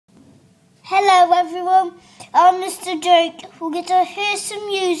Hello everyone, I'm Mr. Drake. We're going to hear some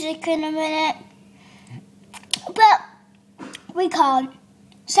music in a minute, but we can't.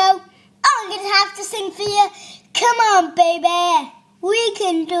 So I'm going to have to sing for you. Come on baby, we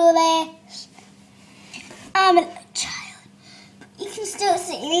can do this. I'm a little child, but you can still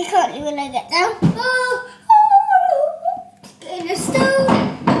see me, can't you, when I get down? In the stove,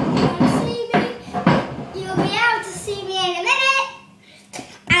 you can't see me. You'll be able to see me in a minute.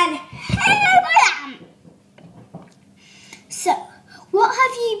 And hello I am. So, what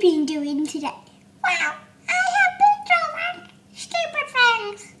have you been doing today? Well, I have been doing stupid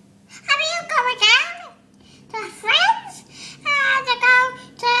things. Have you going down to friends? To go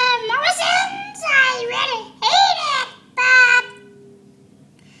to Morrison's? I really hate it, but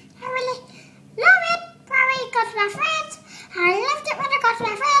I really love it when we go to my friends. I loved it when I got to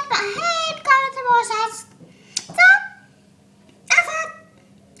my friends, but I hate going to Morrison's. So, that's it.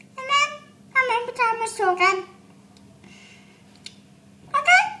 And then I remember telling my story again.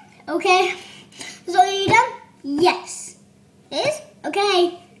 Okay. So are you done? Yes. Yes?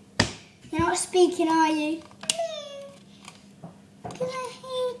 Okay. You're not speaking, are you? Because I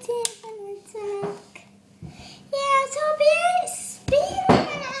hate it when I talk. Yeah, so I'll be speaking a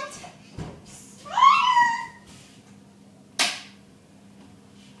minute.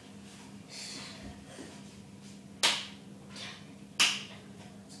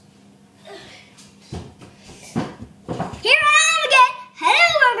 Here I am again.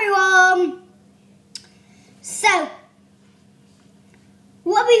 Hello everyone. So,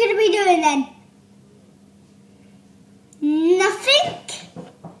 what are we going to be doing then?